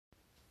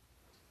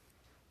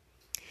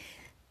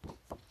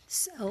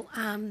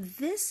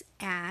This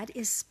ad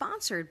is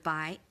sponsored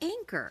by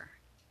Anchor.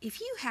 If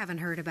you haven't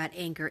heard about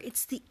Anchor,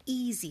 it's the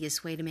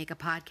easiest way to make a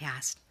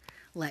podcast.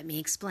 Let me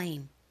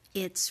explain.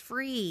 It's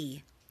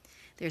free.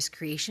 There's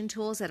creation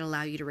tools that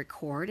allow you to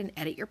record and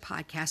edit your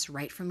podcast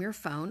right from your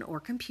phone or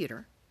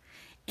computer.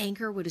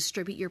 Anchor will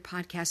distribute your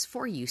podcast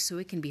for you so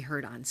it can be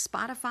heard on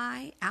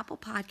Spotify, Apple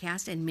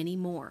Podcast, and many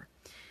more.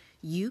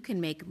 You can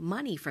make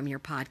money from your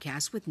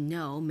podcast with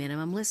no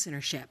minimum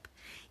listenership.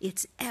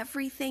 It's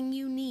everything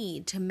you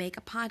need to make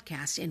a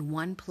podcast in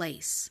one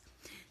place.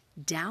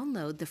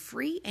 Download the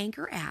free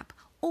Anchor app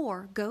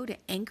or go to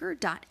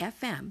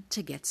anchor.fm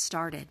to get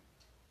started.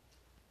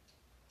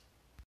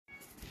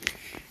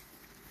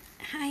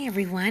 Hi,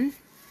 everyone.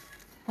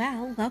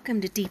 Well, welcome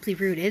to Deeply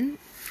Rooted,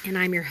 and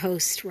I'm your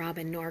host,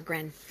 Robin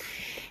Norgren.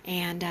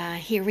 And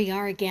here we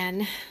are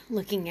again,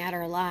 looking at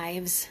our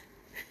lives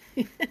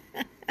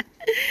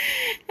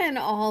and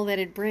all that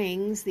it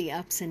brings, the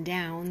ups and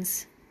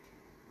downs.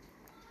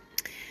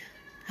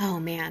 Oh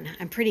man,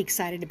 I'm pretty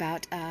excited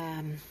about what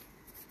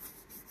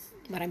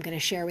I'm going to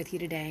share with you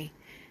today,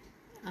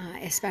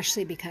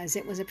 especially because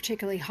it was a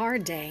particularly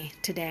hard day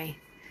today.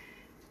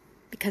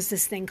 Because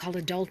this thing called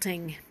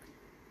adulting,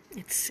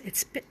 it's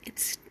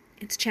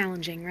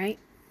challenging, right?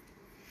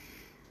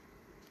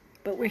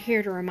 But we're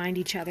here to remind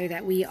each other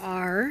that we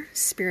are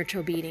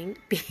spiritual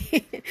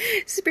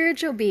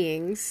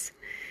beings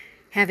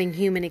having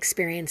human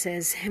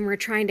experiences, and we're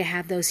trying to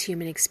have those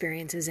human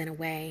experiences in a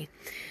way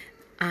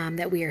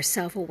that we are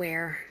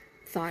self-aware,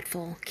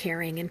 thoughtful,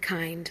 caring, and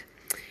kind.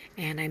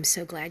 And I'm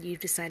so glad you've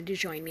decided to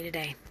join me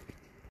today.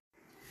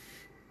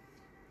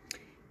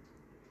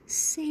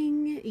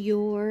 Sing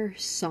your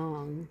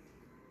song.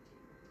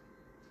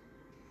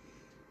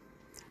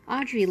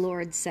 Audre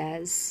Lorde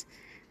says,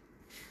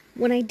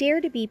 "When I dare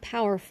to be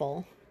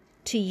powerful,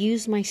 to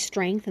use my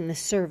strength in the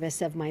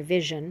service of my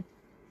vision,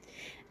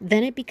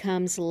 then it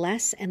becomes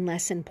less and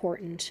less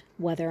important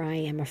whether I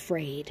am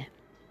afraid."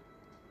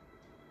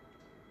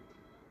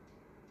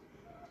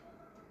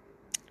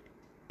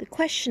 The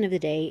question of the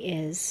day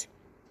is,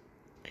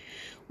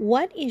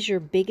 what is your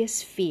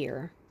biggest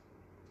fear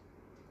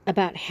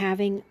about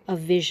having a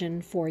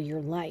vision for your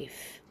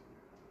life?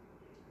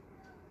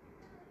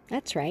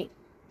 That's right.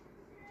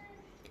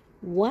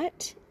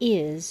 What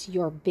is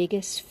your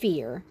biggest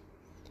fear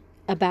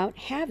about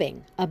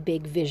having a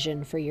big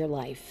vision for your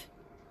life?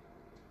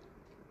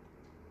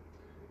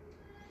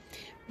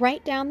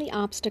 Write down the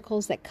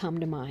obstacles that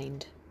come to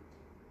mind.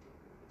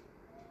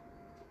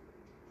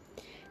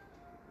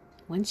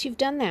 Once you've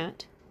done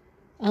that,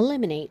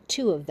 eliminate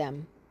 2 of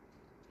them.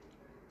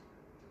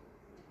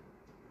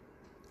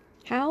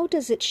 How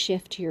does it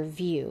shift your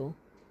view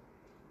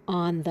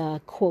on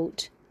the,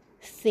 quote,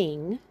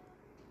 thing,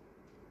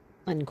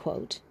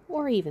 unquote,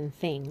 or even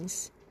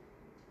things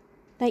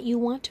that you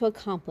want to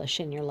accomplish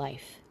in your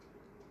life?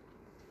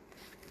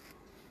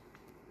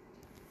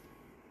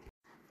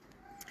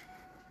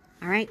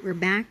 All right, we're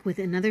back with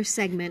another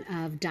segment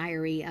of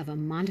Diary of a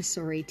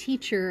Montessori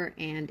Teacher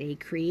and a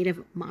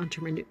Creative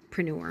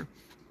Entrepreneur.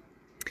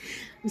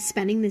 I'm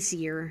spending this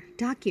year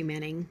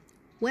documenting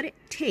what it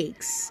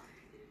takes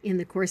in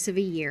the course of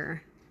a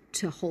year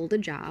to hold a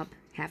job,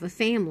 have a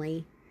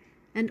family,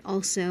 and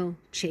also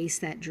chase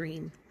that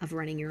dream of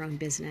running your own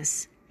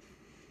business.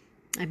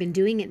 I've been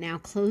doing it now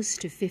close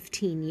to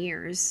 15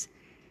 years.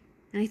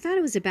 And I thought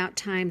it was about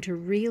time to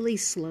really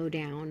slow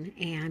down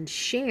and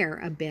share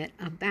a bit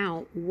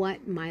about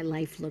what my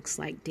life looks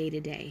like day to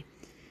day.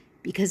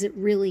 Because it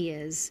really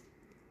is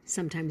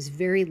sometimes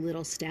very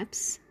little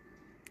steps,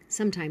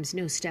 sometimes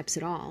no steps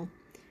at all,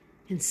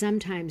 and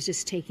sometimes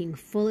just taking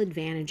full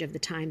advantage of the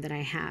time that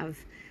I have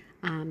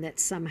that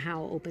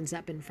somehow opens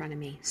up in front of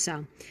me.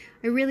 So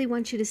I really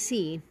want you to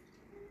see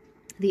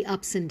the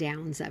ups and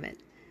downs of it.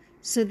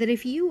 So that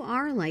if you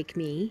are like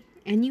me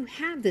and you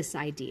have this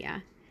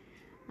idea,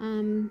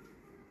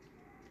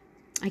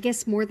 I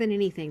guess more than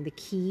anything, the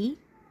key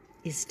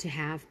is to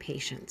have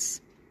patience.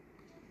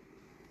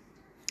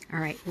 All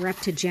right, we're up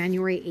to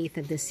January 8th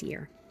of this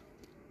year.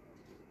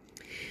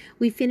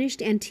 We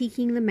finished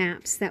antiquing the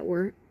maps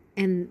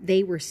and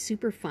they were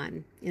super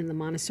fun in the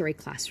Montessori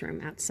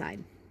classroom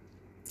outside.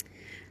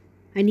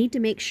 I need to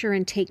make sure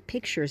and take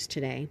pictures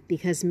today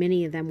because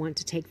many of them want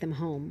to take them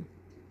home.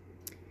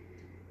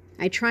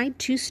 I tried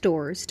 2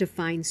 stores to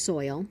find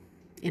soil,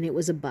 and it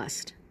was a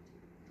bust.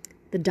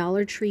 The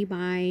Dollar Tree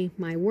by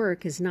my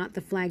work is not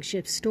the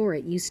flagship store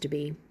it used to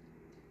be.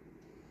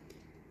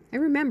 I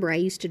remember I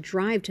used to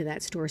drive to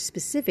that store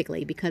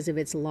specifically because of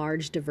its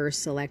large, diverse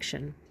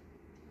selection.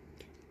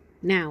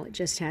 Now it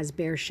just has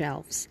bare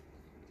shelves.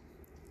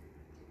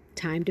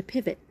 Time to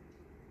pivot.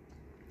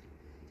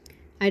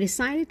 I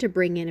decided to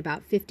bring in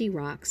about 50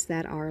 rocks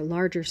that are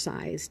larger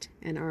sized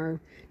and are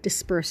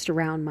dispersed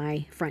around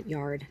my front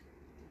yard.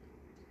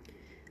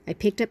 I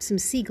picked up some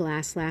sea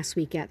glass last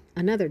week at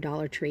another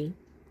Dollar Tree,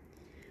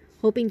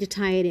 hoping to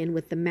tie it in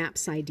with the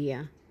maps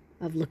idea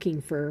of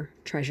looking for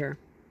treasure.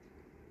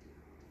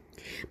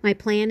 My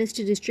plan is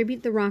to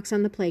distribute the rocks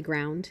on the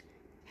playground,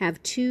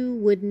 have 2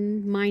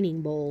 wooden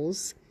mining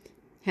bowls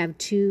have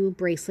 2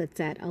 bracelets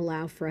that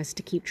allow for us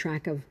to keep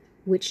track of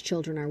which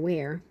children are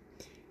where,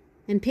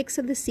 and pics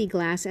of the sea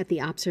glass at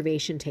the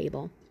observation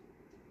table,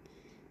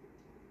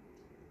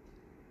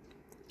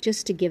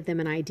 just to give them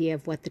an idea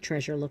of what the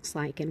treasure looks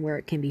like and where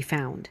it can be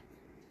found.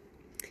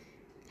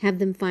 Have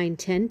them find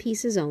 10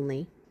 pieces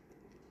only,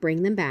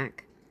 bring them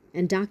back,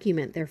 and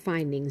document their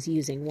findings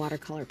using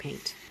watercolor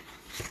paint.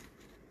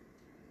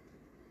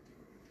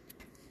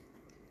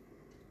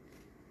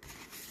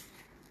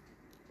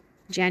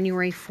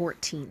 January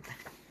 14th.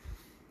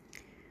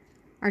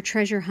 Our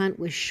treasure hunt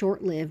was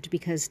short-lived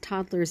because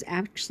toddlers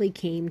actually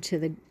came to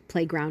the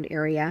playground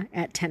area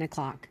at 10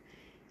 o'clock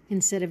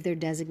instead of their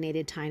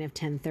designated time of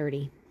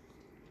 10:30.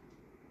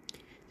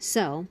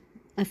 So,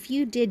 a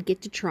few did get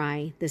to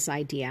try this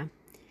idea,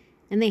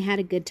 and they had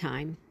a good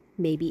time,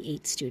 maybe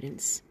 8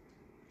 students.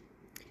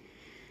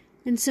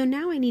 And so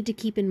now I need to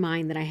keep in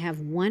mind that I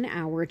have 1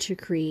 hour to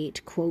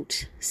create,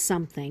 quote,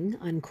 something,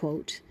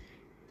 unquote,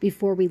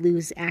 before we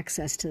lose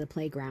access to the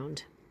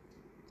playground.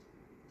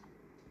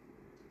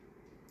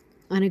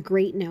 On a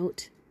great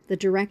note, the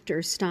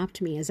director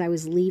stopped me as I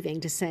was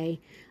leaving to say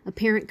a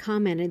parent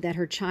commented that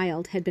her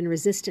child had been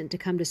resistant to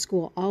come to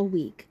school all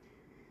week.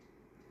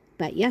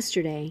 But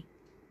yesterday,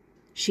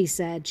 she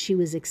said she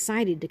was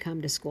excited to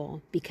come to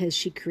school because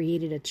she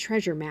created a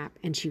treasure map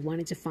and she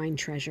wanted to find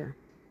treasure.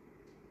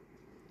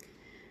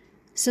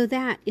 So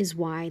that is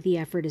why the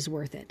effort is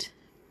worth it.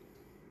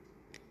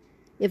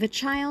 If a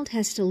child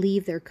has to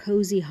leave their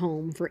cozy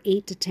home for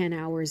 8 to 10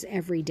 hours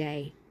every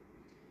day,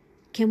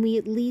 can we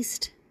at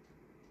least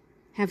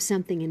have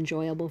something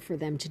enjoyable for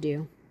them to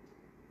do?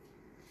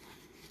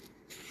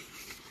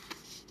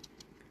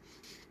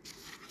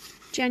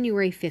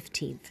 January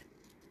 15th.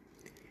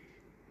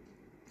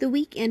 The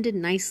week ended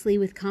nicely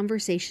with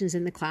conversations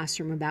in the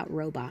classroom about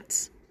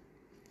robots.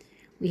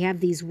 We have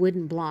these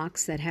wooden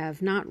blocks that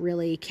have not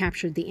really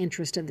captured the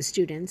interest of the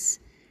students.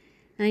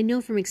 And I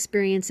know from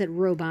experience that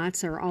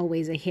robots are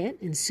always a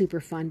hit and super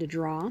fun to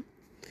draw.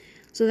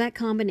 So that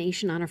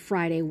combination on a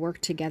Friday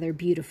worked together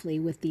beautifully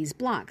with these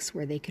blocks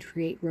where they could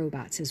create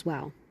robots as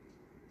well.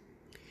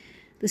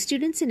 The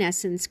students, in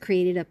essence,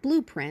 created a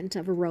blueprint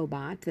of a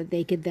robot that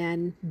they could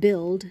then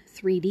build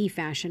 3D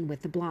fashion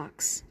with the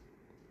blocks.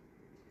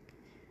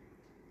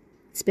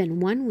 It's been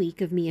 1 week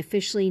of me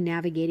officially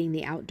navigating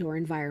the outdoor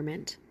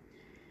environment,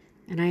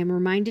 and I am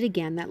reminded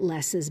again that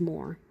less is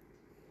more.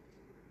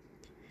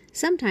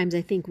 Sometimes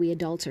I think we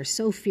adults are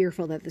so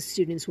fearful that the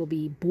students will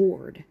be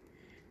bored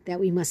that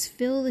we must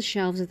fill the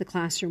shelves of the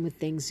classroom with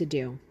things to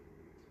do.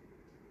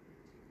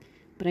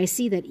 But I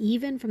see that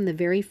even from the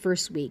very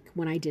first week,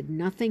 when I did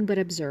nothing but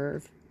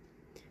observe,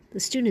 the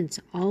students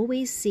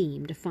always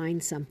seem to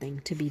find something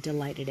to be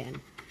delighted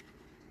in.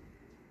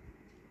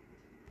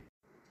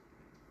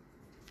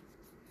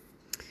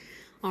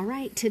 All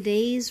right,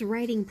 today's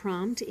writing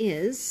prompt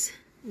is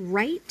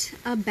write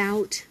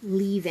about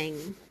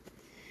leaving.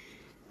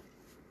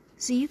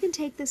 So you can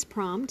take this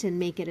prompt and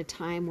make it a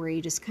time where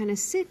you just kind of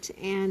sit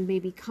and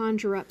maybe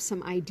conjure up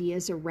some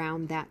ideas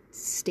around that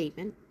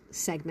statement,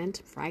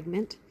 segment,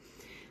 fragment.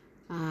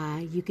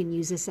 You can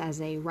use this as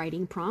a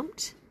writing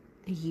prompt.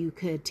 You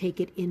could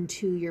take it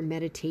into your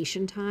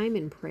meditation time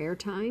and prayer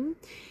time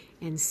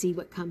and see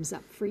what comes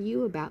up for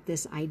you about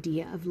this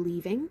idea of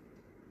leaving.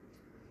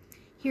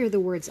 Here are the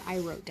words I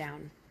wrote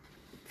down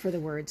for the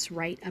words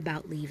write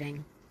about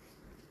leaving.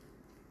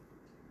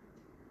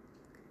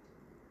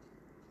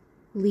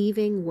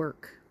 Leaving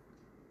work.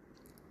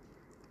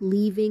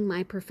 Leaving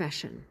my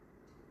profession.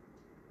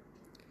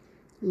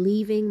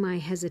 Leaving my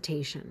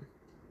hesitation.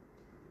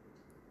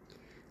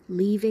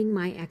 Leaving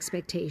my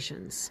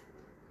expectations.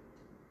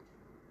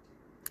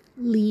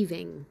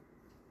 Leaving.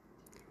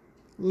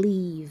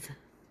 Leave.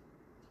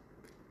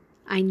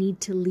 I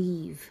need to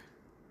leave.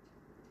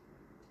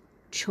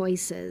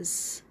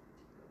 Choices.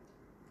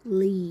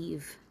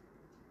 Leave.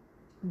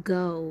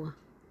 Go.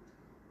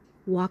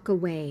 Walk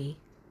away.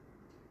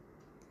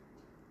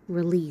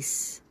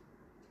 Release.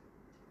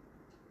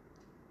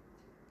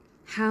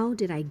 How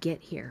did I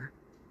get here?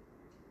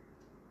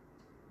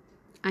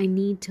 I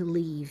need to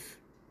leave.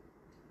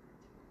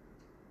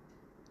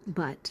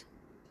 But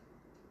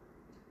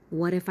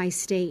what if I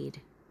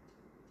stayed?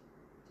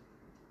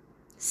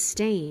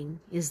 Staying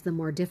is the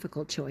more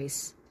difficult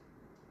choice.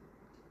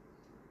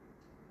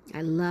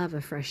 I love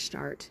a fresh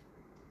start.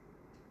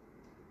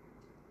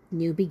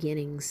 New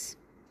beginnings.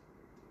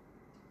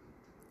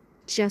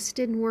 Just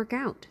didn't work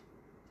out.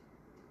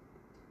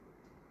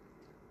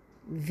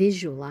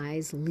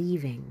 Visualize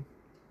leaving.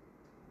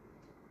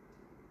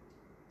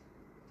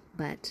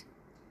 But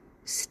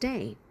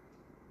stay.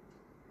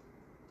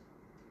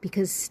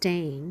 Because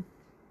staying,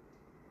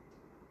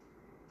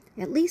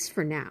 at least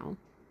for now,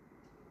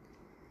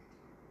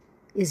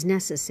 is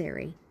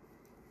necessary.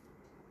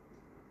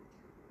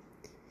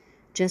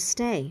 Just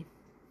stay.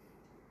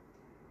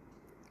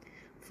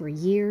 For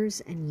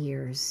years and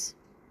years.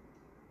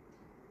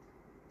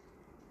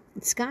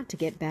 It's got to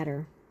get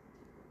better.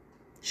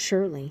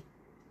 Surely.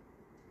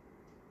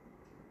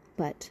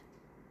 But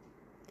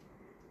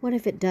what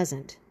if it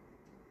doesn't?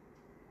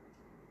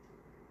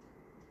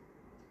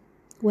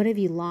 What have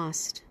you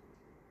lost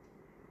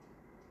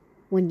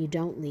when you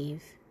don't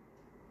leave?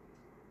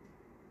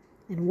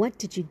 And what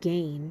did you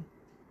gain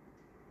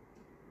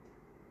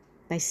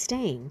by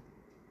staying?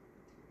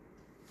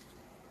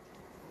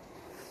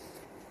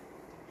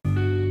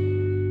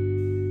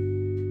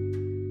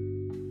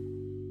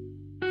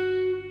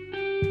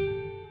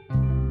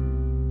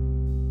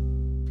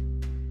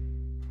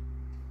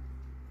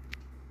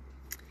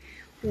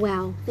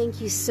 Well, thank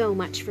you so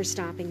much for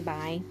stopping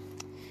by.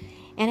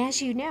 And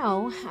as you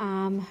know,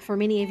 for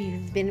many of you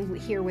who've been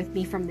here with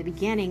me from the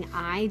beginning,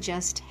 I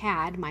just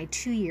had my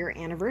 2-year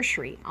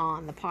anniversary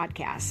on the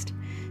podcast.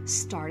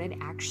 Started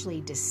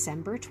actually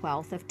December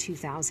 12th of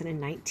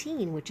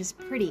 2019, which is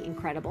pretty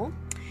incredible.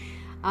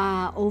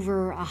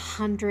 Over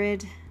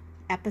 100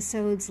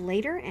 episodes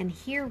later, and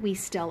here we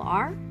still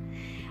are.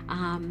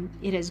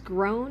 It has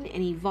grown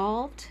and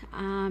evolved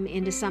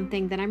into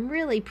something that I'm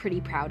really pretty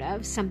proud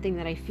of, something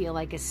that I feel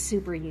like is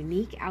super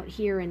unique out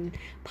here in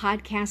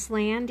podcast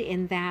land,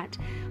 in that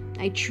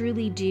I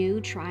truly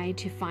do try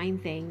to find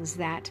things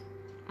that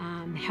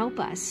help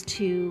us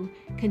to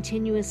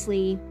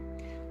continuously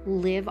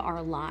live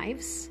our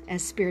lives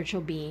as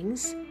spiritual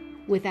beings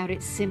without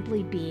it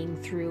simply being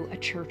through a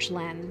church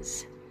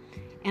lens.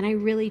 And I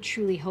really,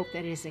 truly hope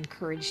that it has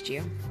encouraged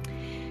you.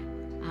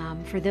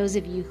 For those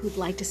of you who'd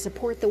like to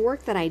support the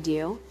work that I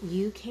do,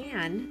 you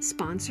can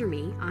sponsor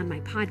me on my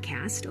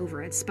podcast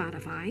over at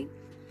Spotify.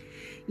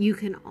 You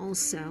can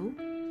also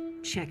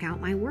check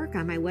out my work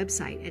on my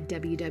website at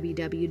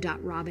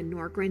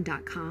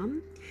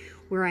www.robinnorgren.com,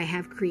 where I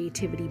have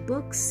creativity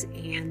books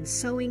and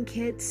sewing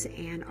kits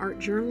and art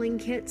journaling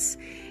kits,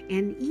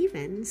 and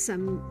even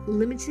some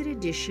limited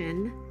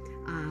edition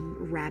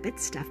rabbit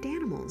stuffed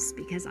animals,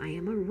 because I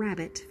am a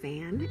rabbit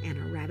fan and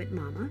a rabbit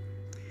mama.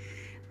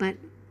 But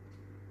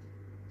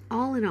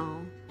all in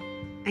all,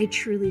 I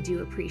truly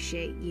do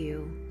appreciate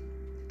you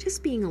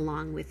just being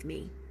along with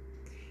me.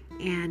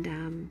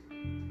 And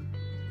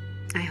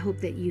I hope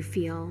that you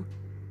feel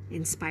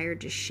inspired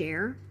to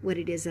share what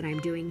it is that I'm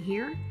doing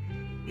here,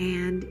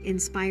 and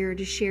inspired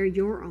to share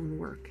your own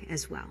work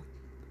as well.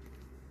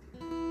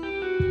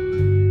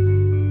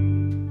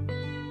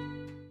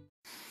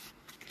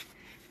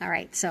 All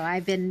right, so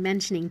I've been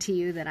mentioning to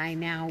you that I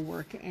now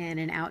work in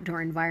an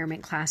outdoor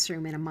environment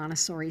classroom in a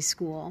Montessori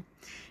school.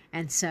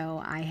 And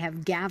so I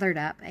have gathered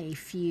up a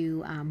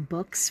few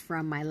books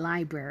from my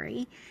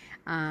library.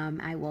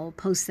 I will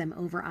post them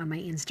over on my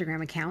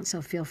Instagram account,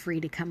 so feel free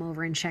to come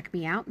over and check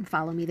me out and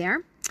follow me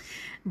there.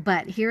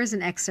 But here's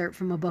an excerpt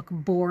from a book,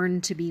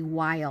 Born to be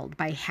Wild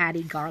by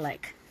Hattie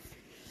Garlick.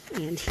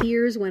 And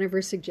here's one of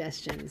her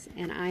suggestions.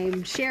 And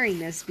I'm sharing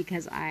this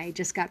because I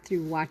just got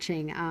through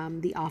watching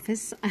The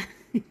Office.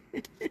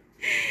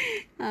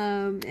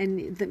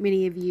 And that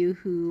many of you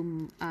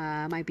who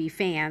might be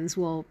fans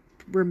will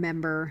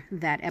remember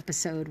that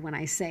episode when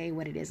I say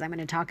what it is I'm going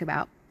to talk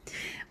about.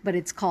 But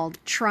it's called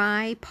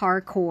Try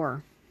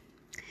Parkour.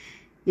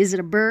 Is it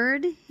a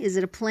bird? Is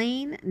it a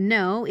plane?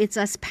 No, it's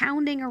us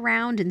pounding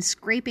around and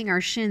scraping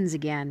our shins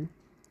again.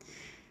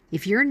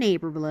 If your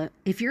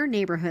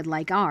neighborhood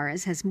like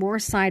ours has more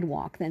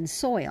sidewalk than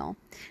soil,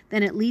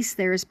 then at least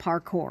there's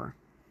parkour.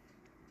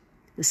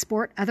 The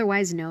sport,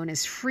 otherwise known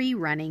as free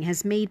running,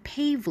 has made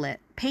pavements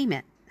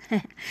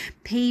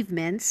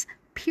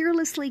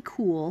peerlessly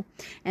cool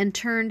and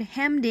turned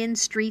hemmed-in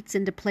streets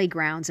into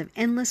playgrounds of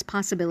endless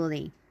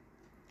possibility.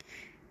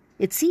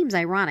 It seems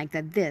ironic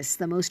that this,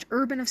 the most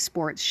urban of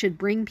sports, should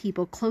bring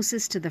people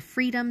closest to the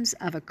freedoms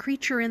of a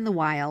creature in the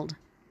wild.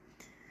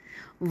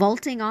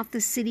 Vaulting off the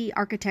city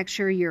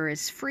architecture, you're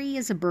as free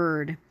as a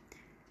bird,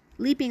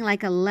 leaping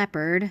like a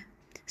leopard,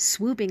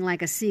 swooping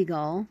like a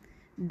seagull,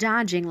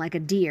 dodging like a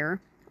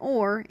deer,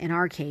 or, in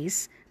our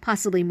case,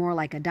 possibly more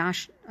like a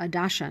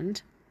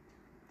dachshund.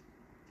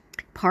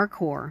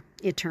 Parkour,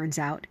 it turns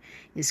out,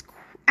 is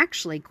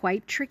actually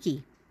quite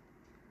tricky.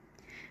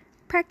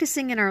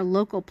 Practicing in our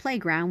local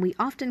playground, we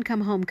often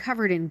come home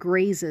covered in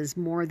grazes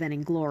more than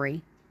in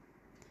glory.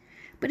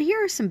 But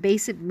here are some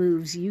basic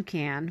moves you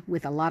can,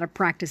 with a lot of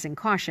practice and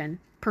caution,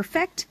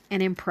 perfect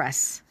and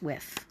impress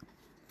with.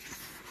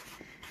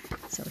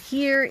 So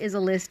here is a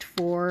list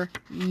for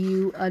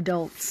you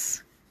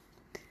adults.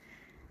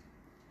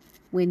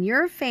 When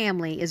your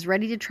family is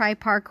ready to try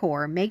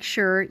parkour, make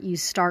sure you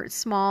start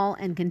small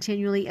and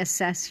continually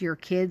assess your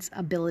kids'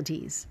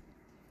 abilities.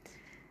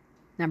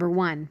 Number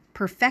 1,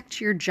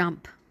 perfect your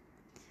jump.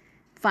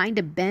 Find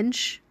a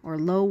bench or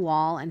low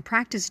wall and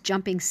practice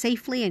jumping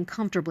safely and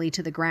comfortably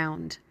to the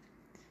ground.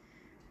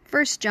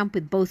 First, jump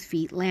with both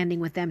feet, landing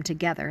with them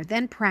together.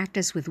 Then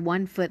practice with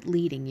one foot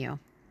leading you.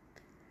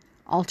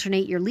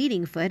 Alternate your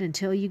leading foot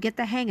until you get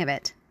the hang of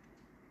it.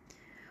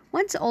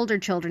 Once older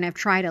children have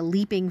tried a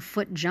leaping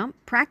foot jump,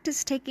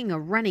 practice taking a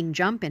running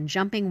jump and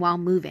jumping while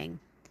moving.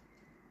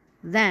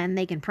 Then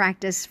they can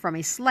practice from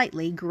a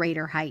slightly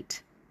greater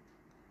height.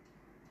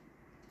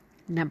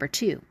 Number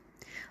 2,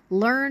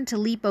 learn to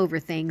leap over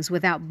things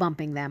without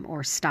bumping them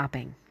or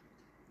stopping.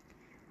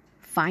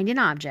 Find an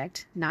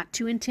object, not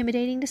too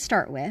intimidating to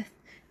start with,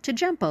 to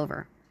jump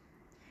over.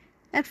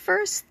 At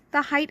first,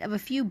 the height of a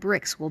few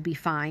bricks will be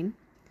fine.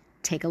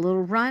 Take a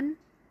little run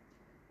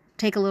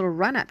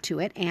up to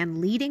it, and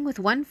leading with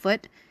one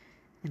foot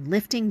and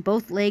lifting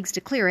both legs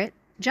to clear it,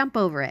 jump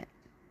over it.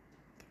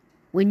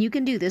 When you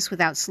can do this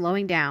without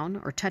slowing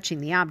down or touching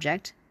the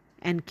object,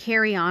 and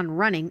carry on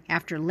running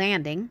after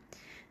landing,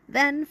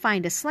 then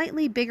find a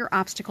slightly bigger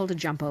obstacle to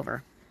jump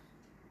over.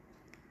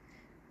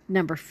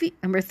 Number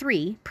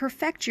 3,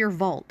 perfect your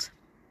vault.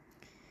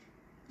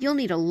 You'll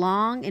need a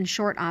long and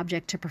short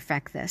object to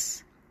perfect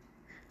this.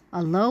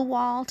 A low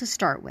wall to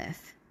start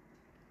with.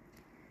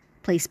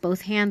 Place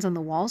both hands on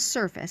the wall's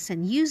surface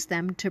and use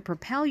them to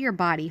propel your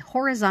body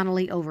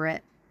horizontally over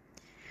it,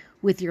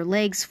 with your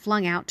legs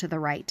flung out to the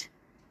right.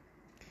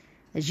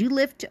 As you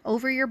lift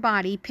over your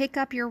body, pick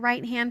up your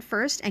right hand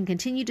first and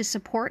continue to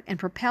support and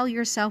propel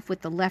yourself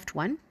with the left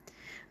one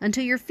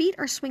until your feet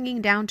are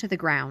swinging down to the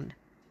ground.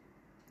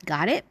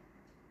 Got it?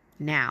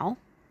 Now,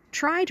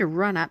 try to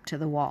run up to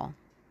the wall.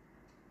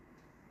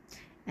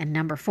 And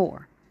number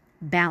 4,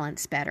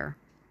 balance better.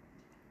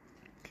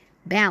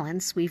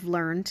 Balance, we've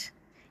learned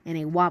in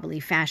a wobbly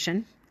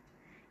fashion,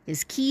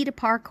 is key to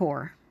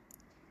parkour.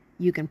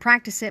 You can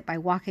practice it by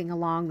walking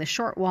along the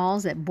short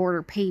walls that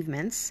border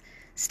pavements,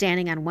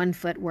 standing on one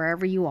foot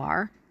wherever you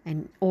are,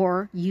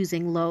 or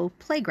using low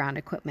playground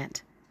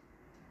equipment.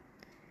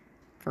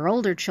 For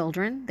older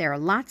children, there are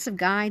lots of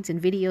guides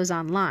and videos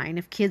online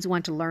if kids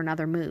want to learn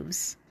other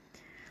moves.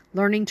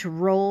 Learning to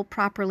roll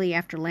properly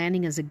after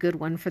landing is a good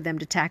one for them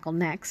to tackle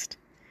next.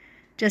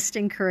 Just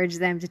encourage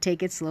them to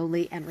take it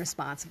slowly and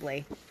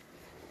responsibly.